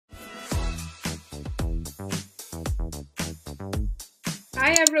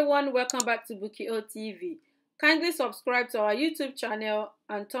Hi everyone, welcome back to BukkyOTv. Kindly subscribe to our YouTube channel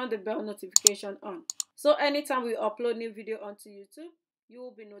and turn the bell notification on. So anytime we upload new video onto YouTube, you will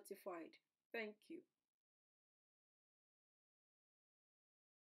be notified. Thank you.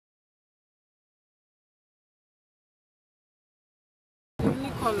 The only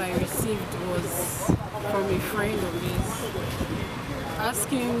call I received was from a friend of his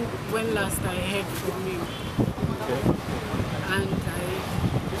asking when last I heard from him. And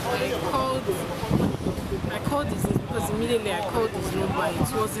I called his name because immediately I called his number.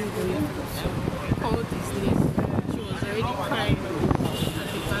 It wasn't going through. So I called his name. She was already crying at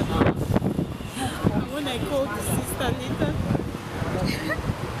the background. And when I called the sister later,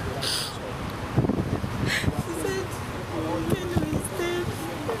 she said, Keno is dead.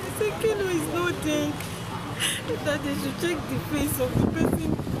 I said, Keno is not dead. That they should check the face of the person who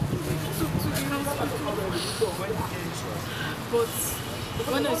took to the hospital. But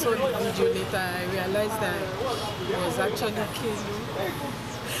when I saw the video later, I realized that it was actually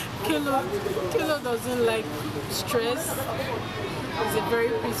Kelo. Kelo doesn't like stress. He's a very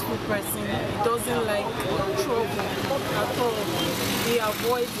peaceful person. He doesn't like trouble at all. He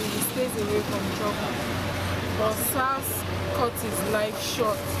avoids it. He stays away from trouble. But SARS cut his life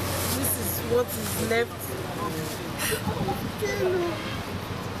short. This is what is left of Kelo.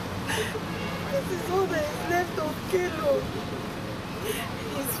 This is all that is left of Kelo.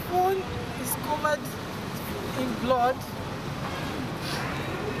 His phone is covered in blood.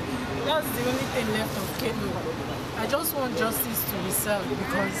 That's the only thing left of Kelo. I just want justice to be served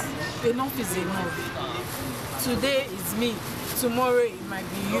because enough is enough. Today is me, tomorrow it might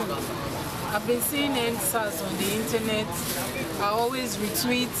be you. I've been seeing answers on the internet. I always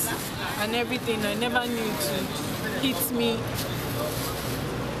retweet and everything. I never knew to hit me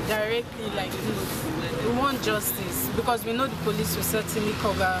directly like this. We want justice because we know the police will certainly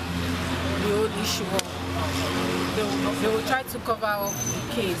cover the whole issue up. They will try to cover up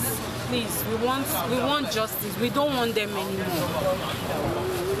the case. Please, we want justice. We don't want them anymore.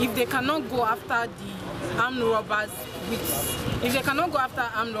 If they cannot go after the armed robbers if they cannot go after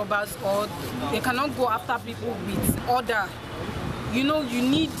armed robbers or they cannot go after people with order, you know, you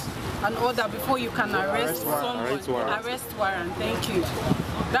need an order before you can arrest someone. Arrest warrant. Thank you.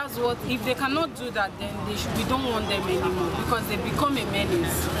 That's what, if they cannot do that, then we don't want them anymore because they become a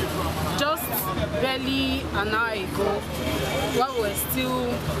menace. Just barely an hour ago, while we're still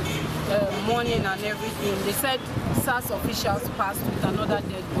mourning and everything, they said SARS officials passed with another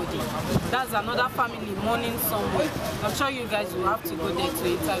dead body. That's another family mourning someone. I'm sure you guys will have to go there to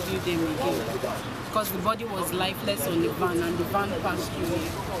interview them again because the body was lifeless on the van and the van passed through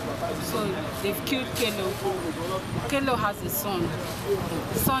it. So they've killed Kelo. Kelo has a son.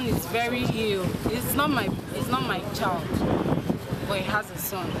 The son is very ill. It's not my child, but he has a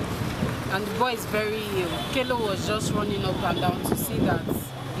son. And the boy is very ill. Kelo was just running up and down to see that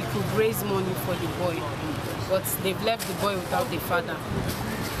he could raise money for the boy. But they've left the boy without the father.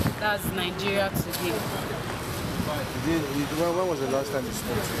 That's Nigeria today. When was the last time you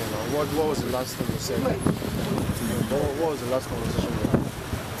spoke to him? What was the last thing you said? What was the last conversation you had?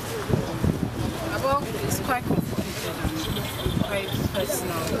 Well, it's quite complicated and very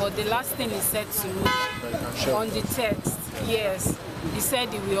personal. But the last thing he said to me on the text, yes, he said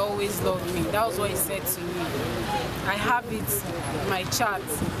he will always love me. That was what he said to me. I have it in my chat.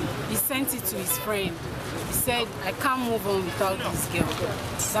 He sent it to his friend. He said, I can't move on without this girl.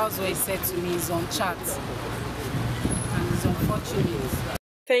 That was what he said to me. He's on chat. And it's unfortunate.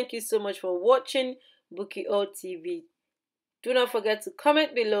 Thank you so much for watching BukkyOTv. Do not forget to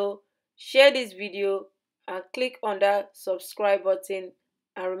comment below, share this video and click on that subscribe button,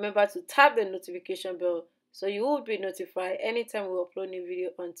 and remember to tap the notification bell so you will be notified anytime we upload new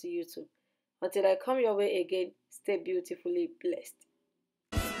video onto YouTube. Until I come your way again, stay beautifully blessed.